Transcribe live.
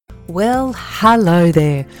Well, hello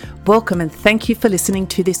there. Welcome and thank you for listening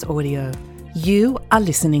to this audio. You are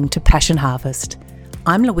listening to Passion Harvest.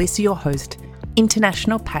 I'm Louisa, your host,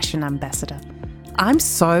 International Passion Ambassador. I'm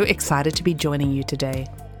so excited to be joining you today.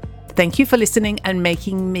 Thank you for listening and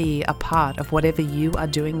making me a part of whatever you are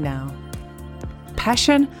doing now.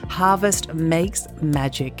 Passion Harvest makes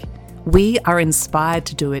magic. We are inspired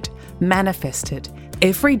to do it, manifest it.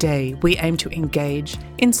 Every day we aim to engage,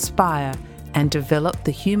 inspire, and develop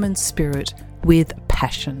the human spirit with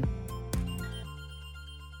passion.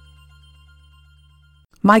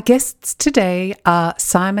 My guests today are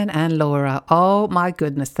Simon and Laura. Oh my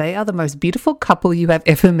goodness, they are the most beautiful couple you have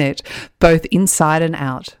ever met, both inside and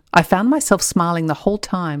out. I found myself smiling the whole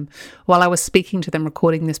time while I was speaking to them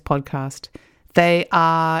recording this podcast. They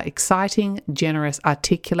are exciting, generous,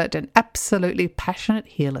 articulate, and absolutely passionate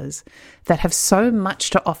healers that have so much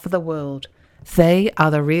to offer the world. They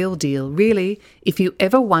are the real deal. Really, if you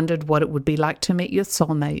ever wondered what it would be like to meet your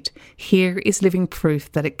soulmate, here is living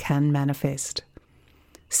proof that it can manifest.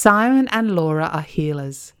 Simon and Laura are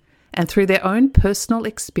healers, and through their own personal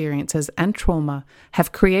experiences and trauma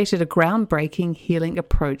have created a groundbreaking healing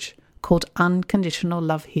approach called unconditional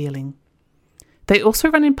love healing. They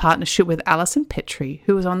also run in partnership with Alison Petrie,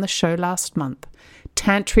 who was on the show last month,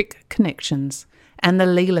 Tantric Connections, and the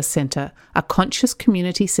Leela Centre, a conscious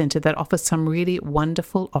community centre that offers some really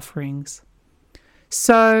wonderful offerings.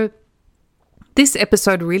 So this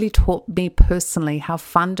episode really taught me personally how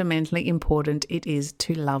fundamentally important it is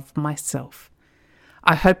to love myself.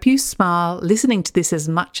 I hope you smile listening to this as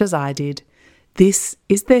much as I did. This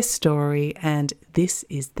is their story and this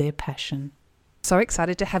is their passion. So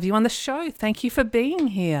excited to have you on the show. Thank you for being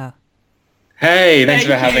here. Hey, thanks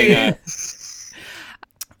for having us.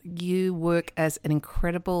 You work as an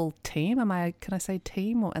incredible team. Can I say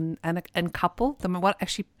team or and couple?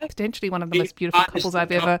 Actually, potentially one of the most beautiful couples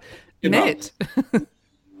I've ever met.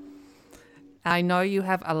 I know you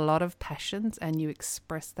have a lot of passions and you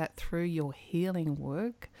express that through your healing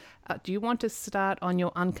work. Do you want to start on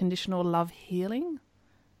your unconditional love healing?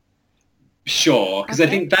 Sure, because I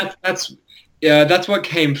think that's what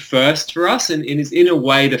came first for us and is in a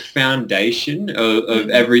way the foundation of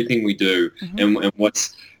everything we do and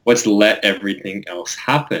what's let everything else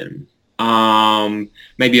happen.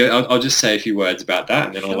 Maybe I'll just say a few words about that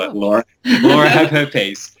and then I'll let Laura have her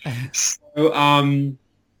piece.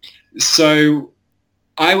 So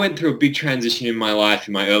I went through a big transition in my life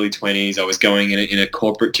in my early 20s. I was going in a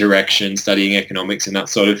corporate direction, studying economics and that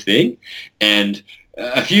sort of thing. And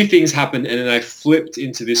a few things happened and then I flipped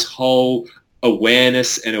into this whole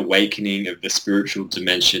awareness and awakening of the spiritual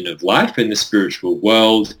dimension of life and the spiritual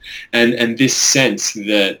world and this sense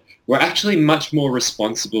that we're actually much more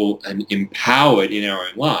responsible and empowered in our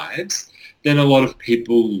own lives than a lot of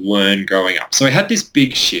people learn growing up. So I had this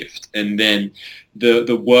big shift and then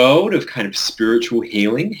the world of kind of spiritual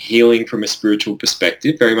healing from a spiritual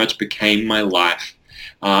perspective very much became my life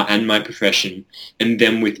and my profession. And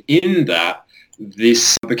then within that,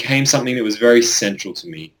 this became something that was very central to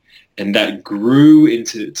me. And that grew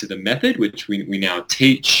into the method, which we now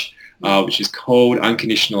teach, which is called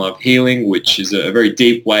Unconditional Love Healing, which is a very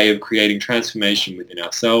deep way of creating transformation within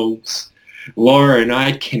ourselves. Laura and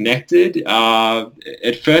I connected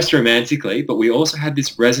at first romantically, but we also had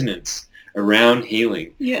this resonance around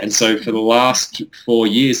healing. Yes. And so for the last 4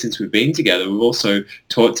 years since we've been together, we've also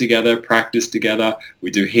taught together, practiced together. We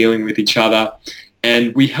do healing with each other.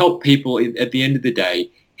 And we help people at the end of the day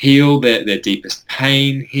heal their deepest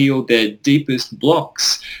pain, heal their deepest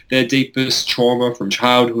blocks, their deepest trauma from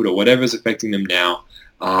childhood or whatever's affecting them now.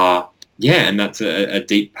 And that's a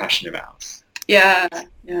deep passion of ours. Yeah,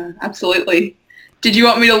 absolutely. Did you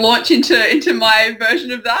want me to launch into my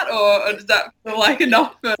version of that or does that feel like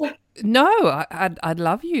enough? No, I'd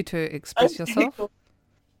love you to express yourself.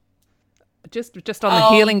 Just on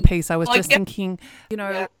the healing piece, I was thinking,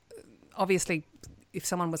 obviously if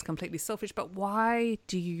someone was completely selfish, but why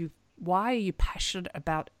are you passionate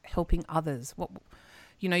about helping others?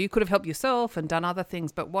 You could have helped yourself and done other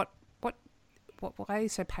things, but why are you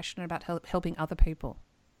so passionate about helping other people?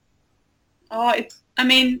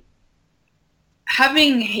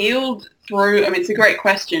 Having healed through, it's a great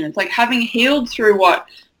question. It's like having healed through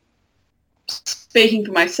speaking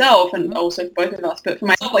for myself and also for both of us, but for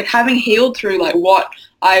myself, like having healed through like what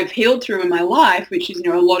I've healed through in my life, which is, a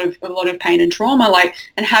lot of pain and trauma,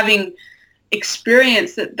 and having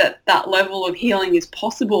experienced that level of healing is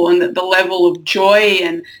possible and that the level of joy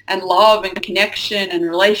and love and connection and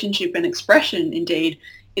relationship and expression indeed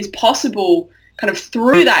is possible kind of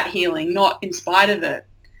through that healing, not in spite of it.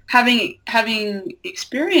 Having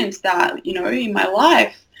experienced that, in my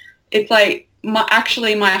life, it's like my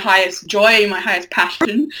highest joy, my highest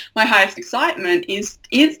passion, my highest excitement is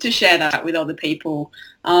to share that with other people.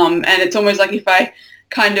 And it's almost like if I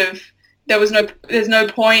kind of, there's no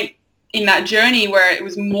point in that journey where it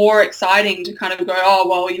was more exciting to kind of go, oh,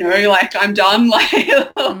 well, you know, like I'm done.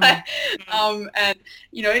 And,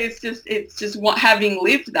 you know, it's just what, having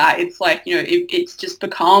lived that, it's like, you know, it's just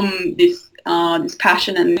become this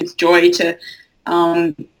passion and this joy to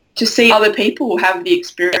see other people have the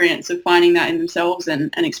experience of finding that in themselves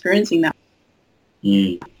and experiencing that.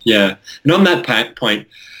 Yeah. And on that point,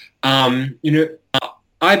 you know,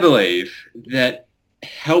 I believe that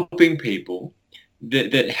helping people,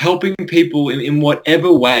 that helping people in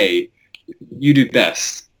whatever way you do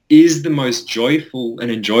best is the most joyful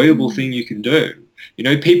and enjoyable thing you can do. You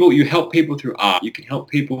know, you help people through art. You can help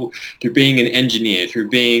people through being an engineer, through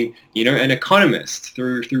being, you know, an economist,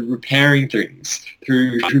 through repairing things,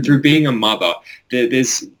 through being a mother.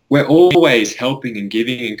 We're always helping and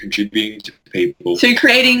giving and contributing to people. So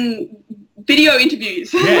creating video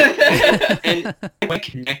interviews. Yeah. And we're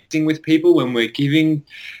connecting with people, when we're giving,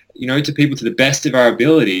 you know, to people to the best of our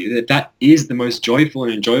ability, that is the most joyful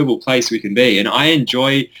and enjoyable place we can be. And I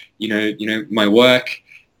enjoy, you know, my work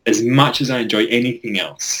as much as I enjoy anything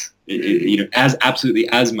else. You know, absolutely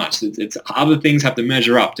as much. It's other things have to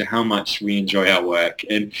measure up to how much we enjoy our work.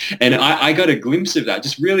 And I got a glimpse of that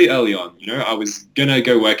just really early on. You know, I was gonna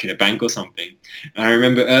go work in a bank or something. And I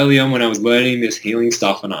remember early on when I was learning this healing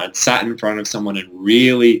stuff, and I'd sat in front of someone and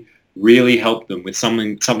really, really helped them with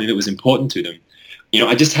something that was important to them. You know,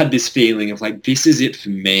 I just had this feeling of like, this is it for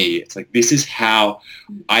me. It's like, this is how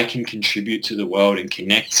I can contribute to the world and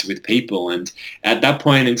connect with people. And at that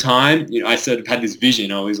point in time, you know, I sort of had this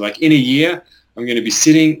vision. I was like, in a year, I'm going to be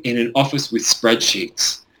sitting in an office with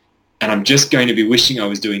spreadsheets, and I'm just going to be wishing I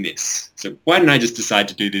was doing this. So why didn't I just decide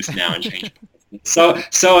to do this now and change? So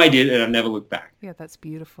I did, and I've never looked back. Yeah, that's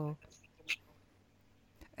beautiful.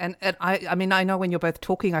 And I mean, I know when you're both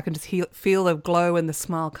talking, I can just feel the glow and the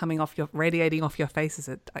smile radiating off your faces.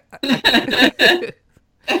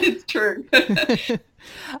 It's true.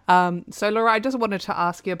 So Laura, I just wanted to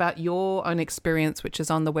ask you about your own experience, which is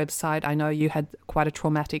on the website. I know you had quite a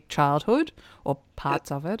traumatic childhood, or a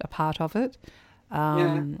part of it,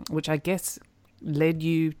 which I guess led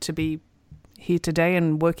you to be here today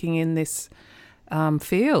and working in this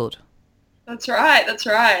field. That's right.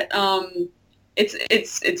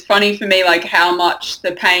 It's funny for me, like how much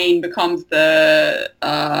the pain becomes the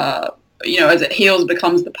you know, as it heals,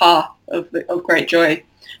 becomes the path of great joy.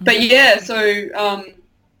 But yeah, so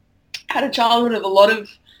had a childhood of a lot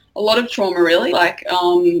of trauma, really. Like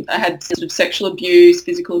I had sort of sexual abuse,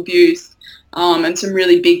 physical abuse, and some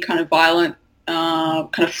really big kind of violent kind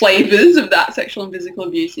of flavors of that sexual and physical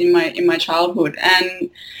abuse in my childhood. And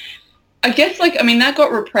I guess, like, I mean, that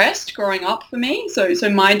got repressed growing up for me. So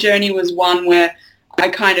my journey was one where I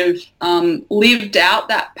kind of lived out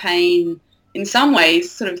that pain in some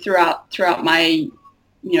ways, sort of throughout my, you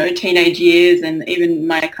know, teenage years and even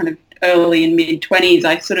my kind of early and mid-20s.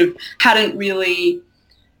 I sort of hadn't really,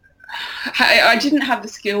 I didn't have the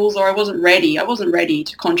skills, or I wasn't ready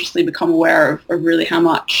to consciously become aware of really how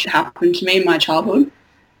much happened to me in my childhood.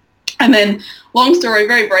 And then, long story,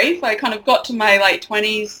 very brief, I kind of got to my late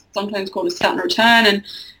 20s, sometimes called a Saturn return,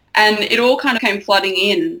 and it all kind of came flooding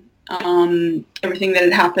in, everything that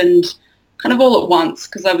had happened kind of all at once,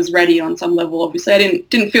 because I was ready on some level. Obviously, I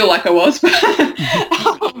didn't feel like I was,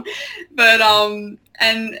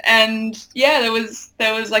 and yeah,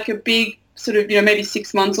 there was like a big sort of, you know, maybe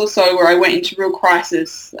 6 months or so where I went into real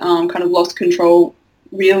crisis, kind of lost control,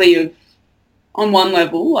 really, of, on one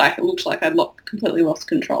level, like it looked like I'd completely lost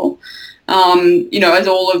control. You know, as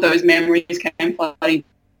all of those memories came flooding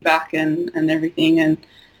back and everything, and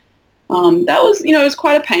that was, you know, it was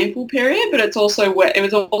quite a painful period, but it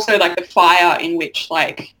was also like the fire in which,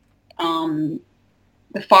 like, the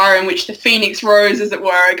phoenix rose, as it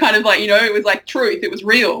were. It kind of like, you know, it was like truth. It was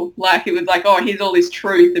real. Like, it was like, oh, here's all this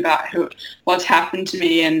truth about what's happened to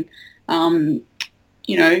me, and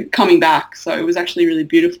you know, coming back. So it was actually really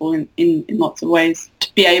beautiful in lots of ways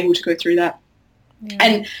to be able to go through that. Yeah.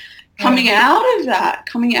 And coming out of that,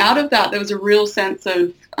 there was a real sense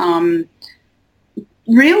of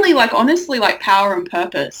really, like, honestly, like power and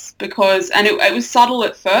purpose, because, and it was subtle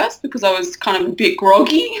at first because I was kind of a bit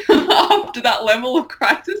groggy after that level of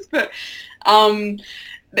crisis, but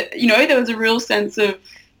you know, there was a real sense of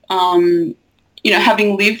you know,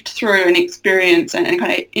 having lived through an experience and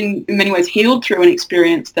kind of in many ways healed through an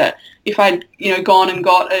experience, that if I'd, you know, gone and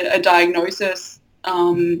got a diagnosis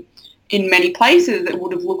in many places, it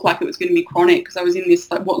would have looked like it was going to be chronic, because I was in this,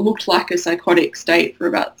 like, what looked like a psychotic state for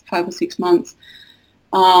about 5 or 6 months.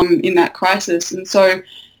 in that crisis. And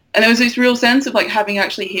there was this real sense of like having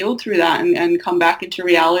actually healed through that and come back into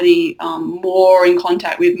reality, more in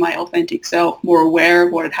contact with my authentic self, more aware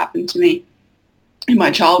of what had happened to me in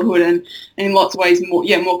my childhood, and in lots of ways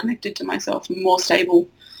more connected to myself and more stable.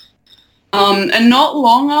 And not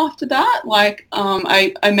long after that,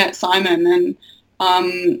 I met Simon,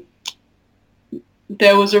 and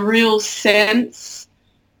there was a real sense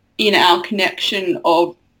in our connection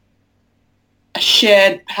of a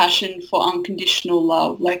shared passion for unconditional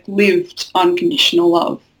love, like lived unconditional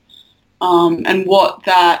love, and what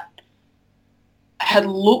that had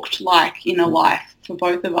looked like in a life for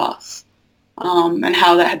both of us, and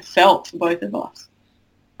how that had felt for both of us.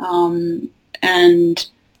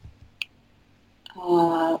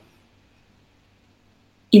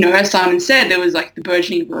 As Simon said, there was like the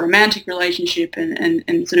burgeoning of a romantic relationship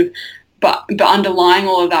and sort of, but underlying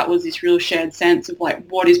all of that was this real shared sense of like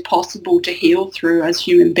what is possible to heal through as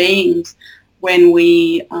human beings when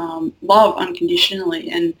we love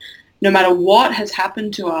unconditionally. And no matter what has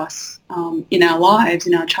happened to us in our lives,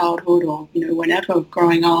 in our childhood, or whenever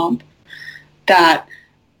growing up, that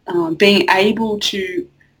being able to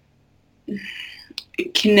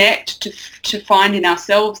connect to find in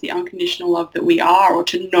ourselves the unconditional love that we are, or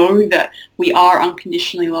to know that we are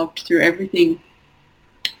unconditionally loved through everything,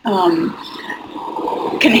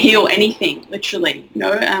 can heal anything, literally,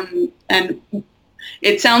 and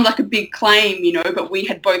it sounds like a big claim, but we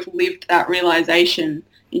had both lived that realization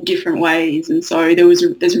in different ways, and so there's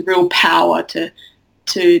a real power to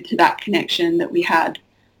that connection that we had,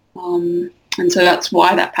 and so that's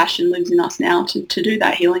why that passion lives in us now to do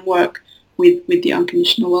that healing work with the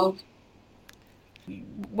unconditional love.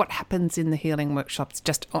 What happens in the healing workshops?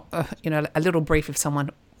 Just a little brief if someone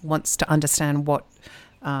wants to understand what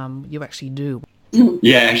you actually do.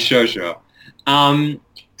 Yeah, sure.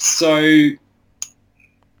 So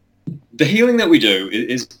the healing that we do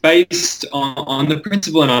is based on the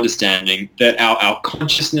principle and understanding that our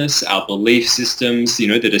consciousness, our belief systems,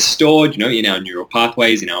 that are stored, in our neural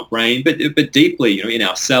pathways, in our brain, but deeply, in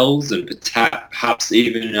our cells and perhaps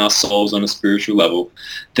even in our souls on a spiritual level,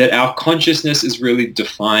 that our consciousness is really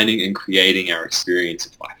defining and creating our experience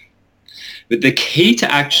of life. But the key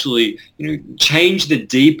to actually, change the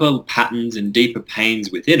deeper patterns and deeper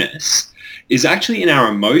pains within us is actually in our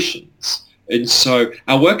emotions. And so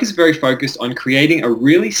our work is very focused on creating a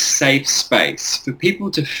really safe space for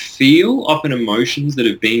people to feel often emotions that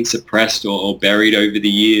have been suppressed or buried over the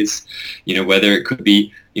years, whether it could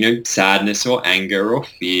be, sadness or anger or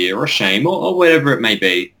fear or shame or whatever it may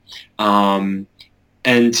be. And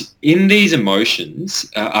in these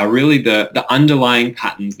emotions are really the underlying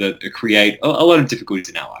patterns that create a lot of difficulties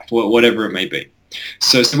in our life, whatever it may be.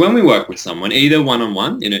 So when we work with someone, either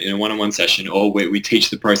one-on-one in a one-on-one session, or we teach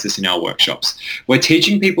the process in our workshops, we're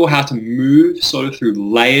teaching people how to move sort of through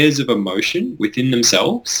layers of emotion within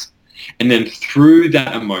themselves, and then through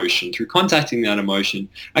that emotion, through contacting that emotion,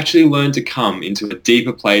 actually learn to come into a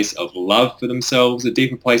deeper place of love for themselves, a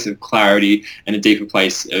deeper place of clarity, and a deeper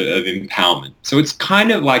place of empowerment. So it's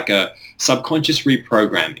kind of like a subconscious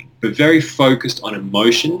reprogramming, but very focused on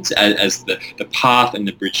emotions as the path and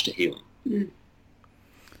the bridge to healing. Mm.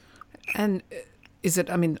 And is it,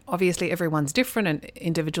 obviously everyone's different and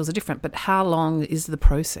individuals are different, but how long is the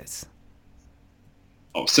process?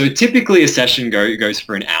 So typically a session goes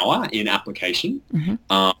for an hour in application. Mm-hmm.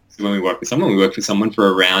 So when we work with someone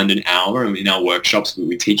for around an hour, and in our workshops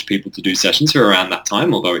we teach people to do sessions for around that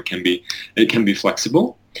time, although it can be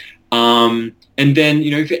flexible. And then,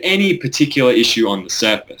 for any particular issue on the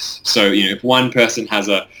surface, so, if one person has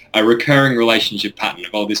a recurring relationship pattern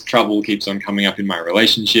of, this trouble keeps on coming up in my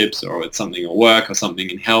relationships, or it's something at work or something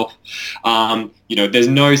in health, there's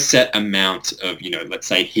no set amount of, let's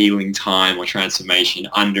say healing time or transformation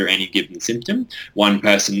under any given symptom. One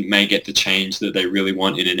person may get the change that they really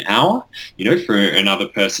want in an hour. For another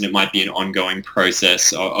person, it might be an ongoing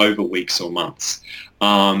process over weeks or months.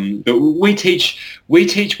 But we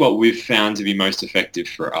teach what we've found to be most effective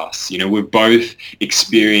for us. We've both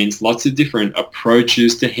experienced lots of different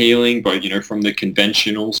approaches to healing, both, from the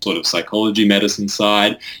conventional sort of psychology medicine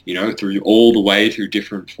side, through all the way through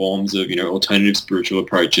different forms of, alternative spiritual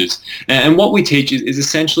approaches. And what we teach is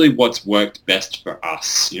essentially what's worked best for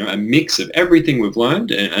us, a mix of everything we've learned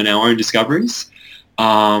and our own discoveries.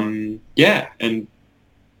 That's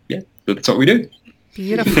what we do.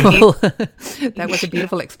 Beautiful. That was a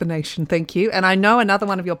beautiful explanation. Thank you. And I know another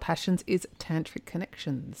one of your passions is tantric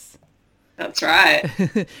connections. That's right.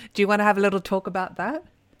 Do you want to have a little talk about that?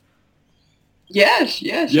 Yes,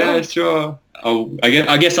 yeah, sure. Yeah, sure.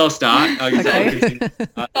 I guess I'll start. Okay.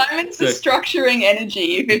 Simon's the structuring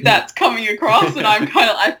energy, if that's coming across, and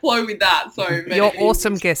I flow with that. So You're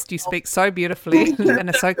awesome guest. You speak so beautifully and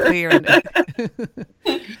are so clear. And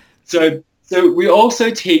So we also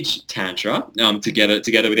teach Tantra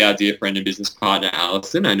together with our dear friend and business partner,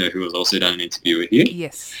 Alison, I know, who has also done an interview with you.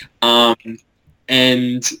 yes.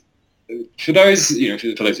 And for those,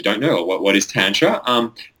 for those who don't know, what is Tantra?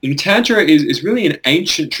 Tantra is really an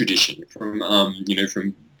ancient tradition from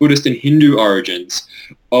Buddhist and Hindu origins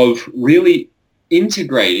of really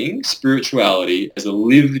integrating spirituality as a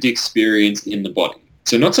lived experience in the body.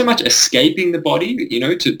 So not so much escaping the body,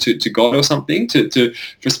 to God or something,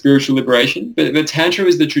 for spiritual liberation, but Tantra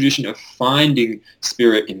is the tradition of finding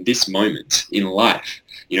spirit in this moment in life,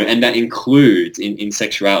 and that includes in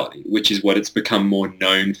sexuality, which is what it's become more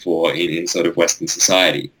known for in sort of Western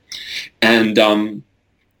society. And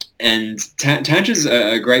Tantra is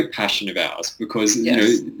a great passion of ours because,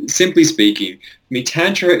 Yes. Simply speaking,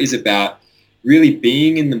 Tantra is about really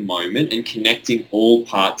being in the moment and connecting all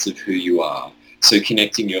parts of who you are. So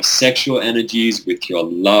connecting your sexual energies with your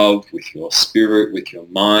love, with your spirit, with your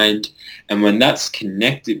mind. And when that's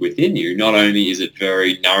connected within you, not only is it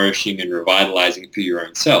very nourishing and revitalizing for your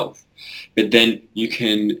own self, but then you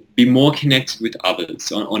can be more connected with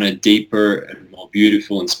others on a deeper and more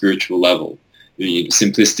beautiful and spiritual level.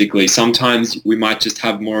 Simplistically, sometimes we might just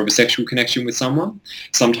have more of a sexual connection with someone.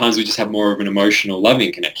 Sometimes we just have more of an emotional,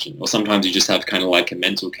 loving connection. Or sometimes you just have kind of like a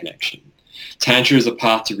mental connection. Tantra is a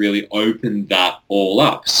path to really open that all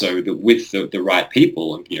up so that with the right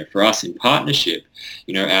people, and for us in partnership,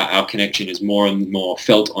 our connection is more and more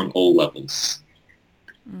felt on all levels.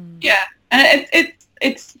 Yeah, and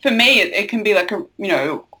it's for me, it can be like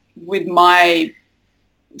with my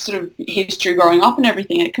sort of history growing up and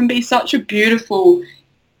everything, it can be such a beautiful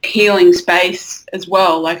healing space as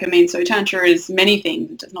well. So Tantra is many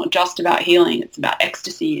things. It's not just about healing. It's about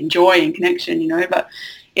ecstasy and joy and connection, but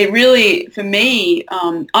it really, for me,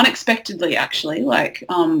 unexpectedly actually,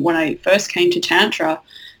 when I first came to Tantra,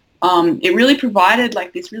 it really provided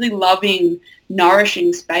this really loving,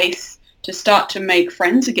 nourishing space to start to make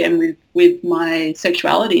friends again with my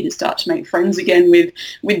sexuality, to start to make friends again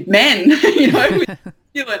with men,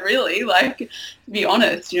 with really, to be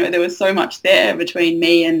honest, there was so much there between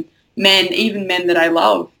me and men, even men that I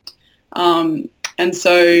loved. And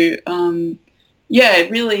so,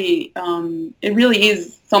 it really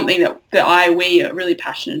is something that we are really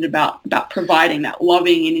passionate about providing that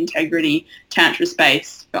loving and integrity Tantra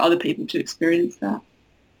space for other people to experience that.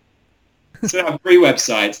 So our 3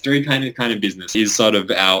 websites, 3 kind of business is sort of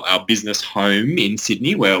our business home in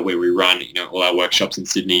Sydney, where we run all our workshops in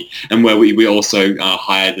Sydney, and where we also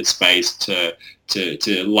hire the space to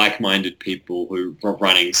like-minded people who are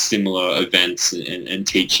running similar events and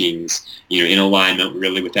teachings, in alignment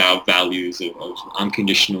really with our values of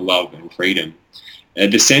unconditional love and freedom.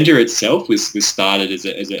 The centre itself was started as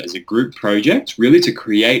a group project, really to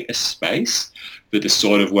create a space for the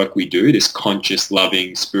sort of work we do, this conscious,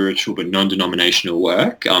 loving, spiritual but non-denominational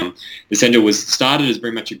work. The centre was started as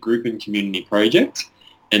very much a group and community project,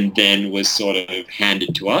 and then was sort of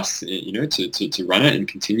handed to us, to run it and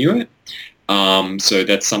continue it. So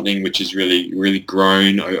that's something which has really, really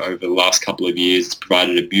grown over the last couple of years. It's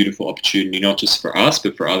provided a beautiful opportunity, not just for us,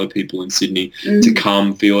 but for other people in Sydney to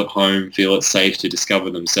come, feel at home, feel it's safe to discover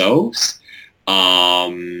themselves.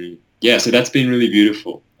 So that's been really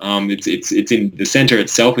beautiful. It's in the centre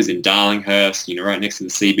itself is in Darlinghurst, right next to the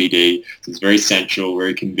CBD. So it's very central,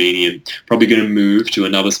 very convenient. Probably going to move to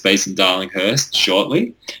another space in Darlinghurst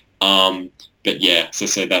shortly. But yeah,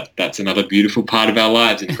 so that's another beautiful part of our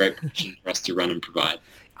lives and a great position for us to run and provide.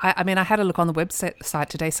 I had a look on the website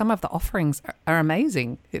today. Some of the offerings are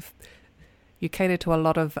amazing. If you cater to a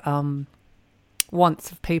lot of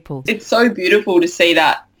wants of people. It's so beautiful to see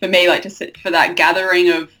that, for me, for that gathering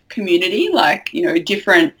of community,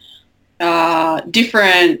 different,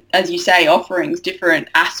 as you say, offerings, different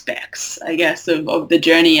aspects, I guess, of the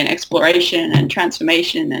journey and exploration and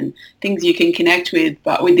transformation and things you can connect with,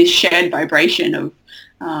 but with this shared vibration of,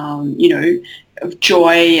 of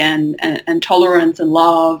joy and tolerance and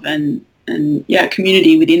love and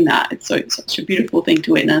community within that. It's such a beautiful thing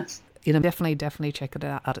to witness. Definitely check it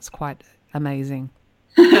out. It's quite amazing.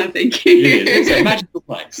 Thank you. It's a magical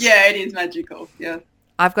place. Yeah, it is magical. Yeah.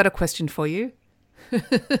 I've got a question for you.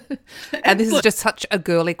 And this is just such a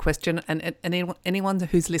girly question, and anyone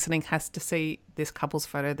who's listening has to see this couple's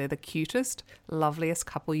photo. They're the cutest, loveliest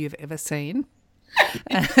couple you've ever seen.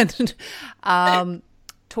 And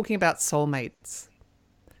talking about soulmates,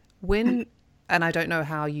 when and I don't know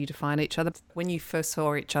how you define each other. When you first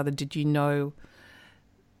saw each other, did you know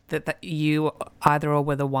that you either or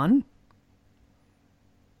were the one?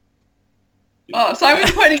 Oh,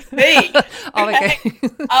 Simon's pointing at me. Oh, okay.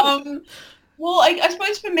 Well, I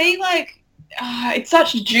suppose for me, like, it's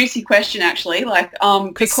such a juicy question, actually. Like,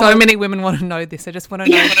 because so many women want to know this. I just want to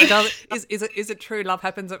know, is it true love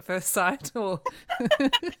happens at first sight, or?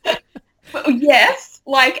 Well, yes,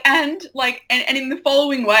 and in the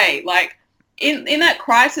following way, like, in that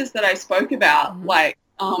crisis that I spoke about, like,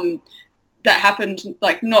 that happened,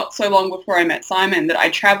 like, not so long before I met Simon, that I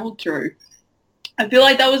traveled through. I feel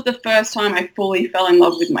like that was the first time I fully fell in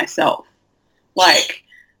love with myself. Like,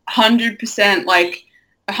 100%, like,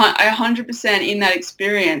 100% in that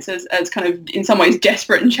experience, as kind of in some ways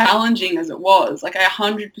desperate and challenging as it was. Like, I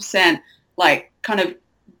 100% like kind of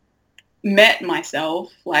met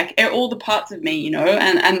myself, like all the parts of me, you know,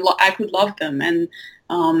 and I could love them, and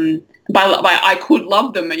by I could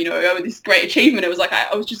love them, you know, this great achievement. It was like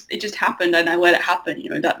it just happened, and I let it happen, you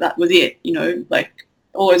know. That was it, you know, like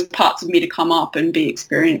all those parts of me to come up and be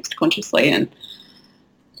experienced consciously. And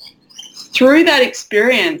through that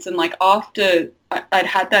experience, and like after I'd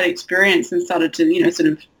had that experience and started to, you know, sort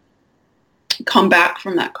of come back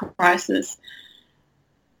from that crisis,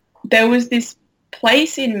 there was this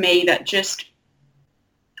place in me that just,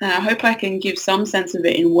 and I hope I can give some sense of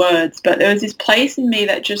it in words, but there was this place in me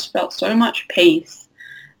that just felt so much peace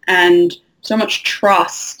and so much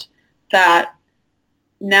trust, that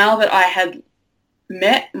now that I had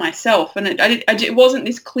met myself, and it wasn't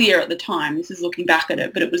this clear at the time, this is looking back at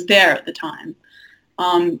it, but it was there at the time,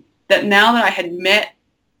 that now that I had met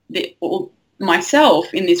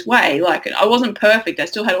myself in this way, like, I wasn't perfect, I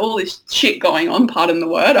still had all this shit going on, pardon the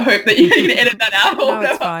word, I hope that you can edit that out or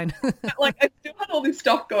whatever. It's fine. Like, I still had all this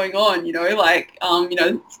stuff going on, you know, like, you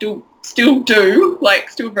know, still do, like,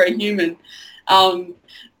 still very human,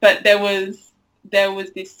 but there was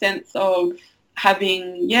this sense of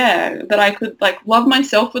having, that I could, like, love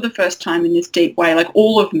myself for the first time in this deep way, like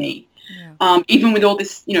all of me, even with all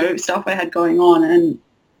this, you know, stuff I had going on. And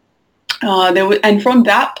and from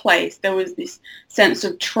that place, there was this sense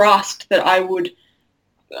of trust that I would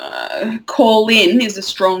call in, is a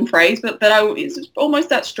strong phrase, but is almost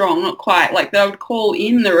that strong, not quite, like that I would call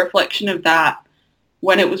in the reflection of that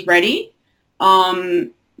when it was ready.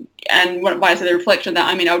 And when I say the reflection of that,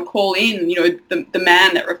 I mean, I would call in, you know, the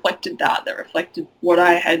man that reflected what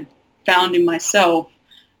I had found in myself.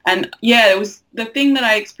 And it was the thing that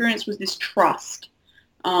I experienced was this trust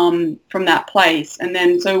from that place. And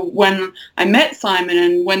then so when I met Simon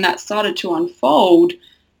and when that started to unfold,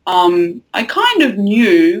 I kind of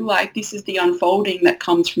knew, like, this is the unfolding that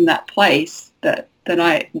comes from that place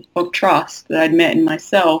of trust that I'd met in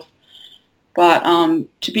myself. But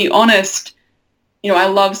to be honest, you know, I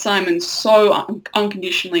love Simon so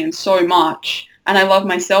unconditionally and so much, and I love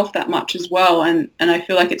myself that much as well, and I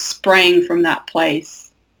feel like it sprang from that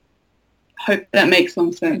place. Hope that makes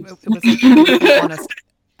some sense. It was an honest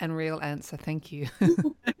and real answer. Thank you.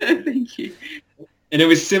 Thank you. And it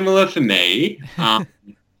was similar for me. I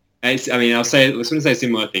was going to say a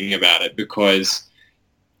similar thing about it, because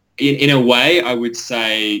in a way I would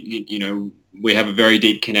say, you know, we have a very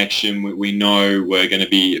deep connection. We know we're going to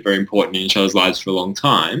be very important in each other's lives for a long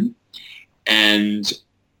time. And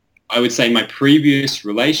I would say my previous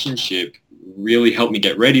relationship really helped me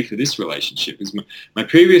get ready for this relationship. Because my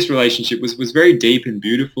previous relationship was very deep and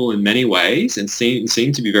beautiful in many ways, and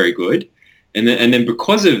seemed to be very good. And then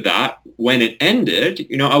because of that, when it ended,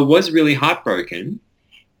 you know, I was really heartbroken,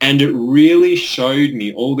 and it really showed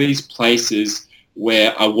me all these places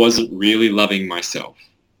where I wasn't really loving myself,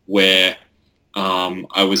 where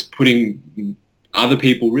I was putting other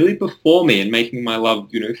people really before me and making my love,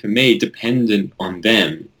 you know, for me dependent on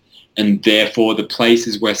them. And therefore the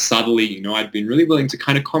places where subtly, you know, I'd been really willing to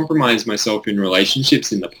kind of compromise myself in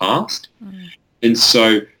relationships in the past. And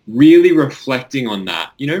so really reflecting on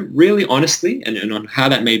that, you know, really honestly, and on how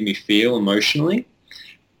that made me feel emotionally,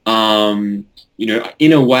 you know,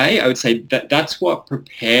 in a way, I would say that's what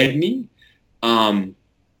prepared me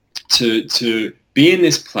to be in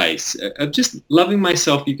this place of just loving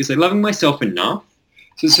myself. You could say loving myself enough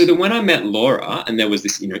so that when I met Laura and there was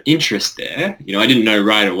this, you know, interest there, you know, I didn't know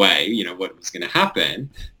right away, you know, what was going to happen.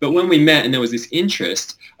 But when we met and there was this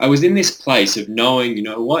interest, I was in this place of knowing, you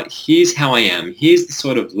know what, here's how I am. Here's the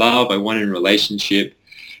sort of love I want in a relationship.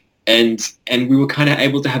 And we were kind of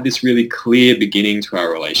able to have this really clear beginning to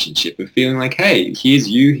our relationship of feeling like, hey, here's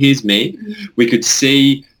you, here's me. We could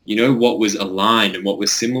see, you know, what was aligned and what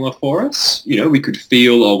was similar for us. You know, we could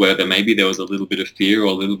feel, or whether maybe there was a little bit of fear or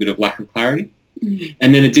a little bit of lack of clarity.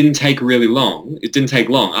 And then it didn't take really long. It didn't take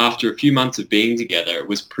long. After a few months of being together, it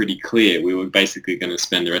was pretty clear we were basically going to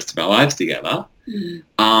spend the rest of our lives together.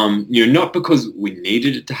 Not because we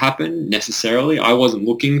needed it to happen necessarily. I wasn't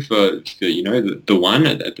looking for the one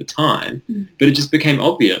at the time, but it just became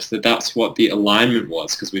obvious that that's what the alignment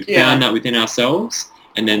was, because we found that within ourselves,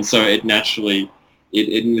 and then so it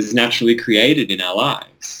was naturally created in our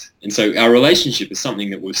lives. And so our relationship is something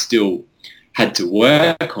that we've still had to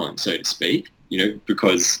work on, so to speak,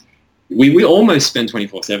 because we almost spend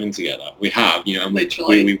 24/7 together. We have, and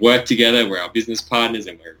we work together, we're our business partners,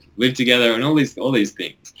 and we live together, and all these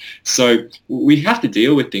things. So we have to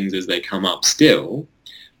deal with things as they come up still,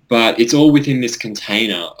 but it's all within this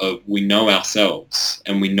container of we know ourselves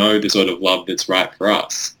and we know the sort of love that's right for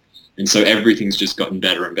us. And so everything's just gotten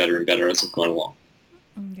better and better and better as we've gone along.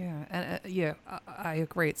 Yeah, and I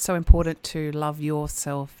agree. It's so important to love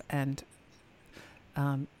yourself and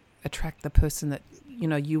attract the person that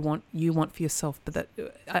you want for yourself. But that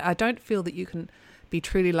I don't feel that you can be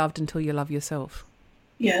truly loved until you love yourself.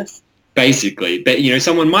 Yes. Basically, but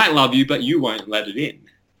someone might love you, but you won't let it in.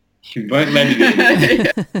 You won't let it in.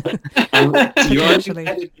 You only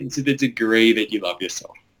let it in to the degree that you love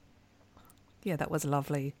yourself. Yeah, that was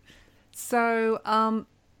lovely. So,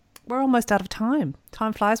 we're almost out of time.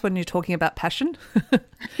 Time flies when you're talking about passion.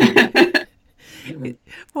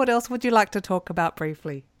 What else would you like to talk about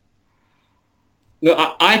briefly? Look,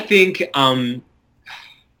 I think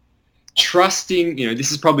trusting,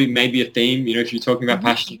 this is probably maybe a theme, if you're talking about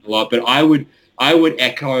passion a lot, but I would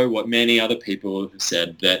echo what many other people have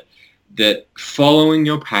said, that following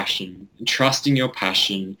your passion, trusting your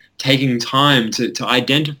passion, taking time to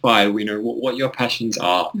identify, what your passions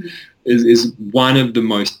are, is one of the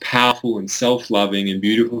most powerful and self-loving and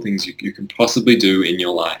beautiful things you can possibly do in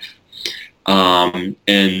your life.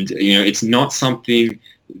 It's not something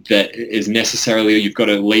that is necessarily you've got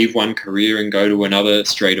to leave one career and go to another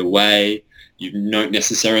straight away. You don't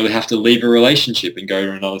necessarily have to leave a relationship and go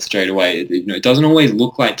to another straight away. It doesn't always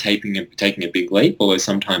look like taking a big leap, although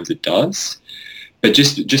sometimes it does. But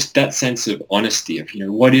just that sense of honesty of,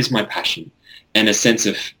 what is my passion? And a sense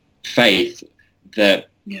of faith that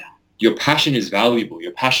your passion is valuable.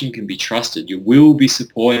 Your passion can be trusted. You will be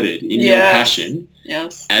supported in your passion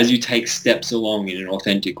as you take steps along in an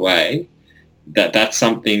authentic way. That's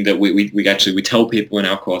something that we tell people in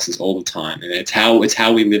our courses all the time, and it's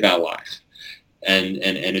how we live our life, and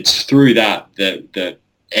it's through that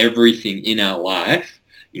everything in our life,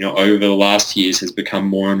 over the last years has become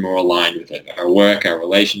more and more aligned with it. Our work, our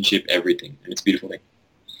relationship, everything, and it's a beautiful thing.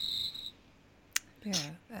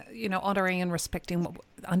 Yeah, honoring and respecting,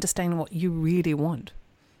 understanding what you really want.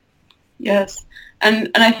 Yes,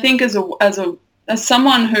 and I think as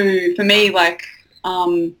someone who, for me,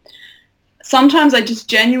 sometimes I just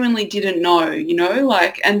genuinely didn't know,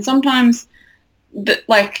 and sometimes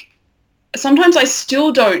sometimes I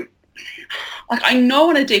still don't, I know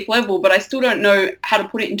on a deep level, but I still don't know how to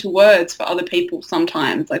put it into words for other people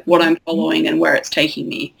sometimes, what I'm following and where it's taking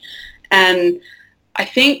me. And I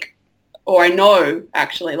think, or I know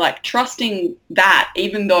actually, trusting that,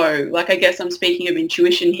 even though, I guess I'm speaking of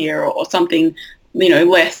intuition here or something,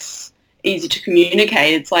 less easy to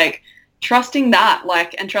communicate. It's trusting that,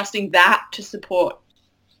 and trusting that to support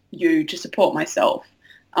you, to support myself,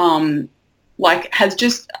 has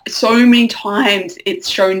just so many times it's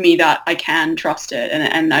shown me that I can trust it,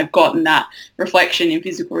 and I've gotten that reflection in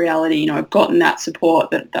physical reality. I've gotten that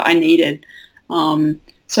support that I needed.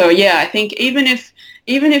 So yeah, I think even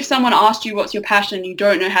if someone asked you what's your passion and you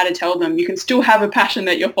don't know how to tell them, you can still have a passion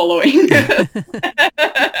that you're following.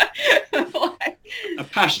 A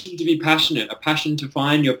passion to be passionate, a passion to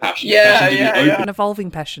find your passion, An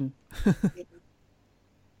evolving passion.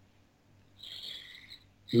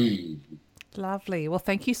 Lovely. Well,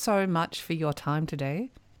 thank you so much for your time today.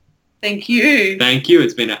 Thank you. Thank you.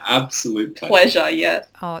 It's been an absolute pleasure. Yes.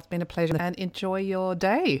 Oh, it's been a pleasure. And enjoy your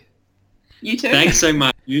day. You too. Thanks so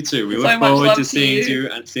much. You too. We look forward to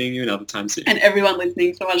seeing you another time soon. And everyone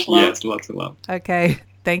listening, so much love. Yes, lots of love. Okay.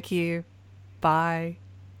 Thank you. Bye.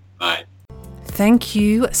 Bye. Thank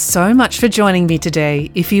you so much for joining me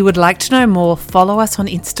today. If you would like to know more, follow us on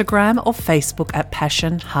Instagram or Facebook at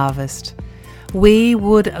Passion Harvest. We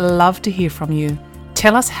would love to hear from you.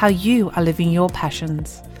 Tell us how you are living your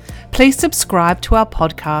passions. Please subscribe to our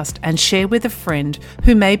podcast and share with a friend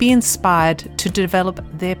who may be inspired to develop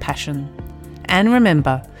their passion. And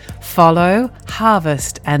remember, follow,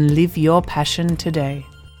 harvest, and live your passion today.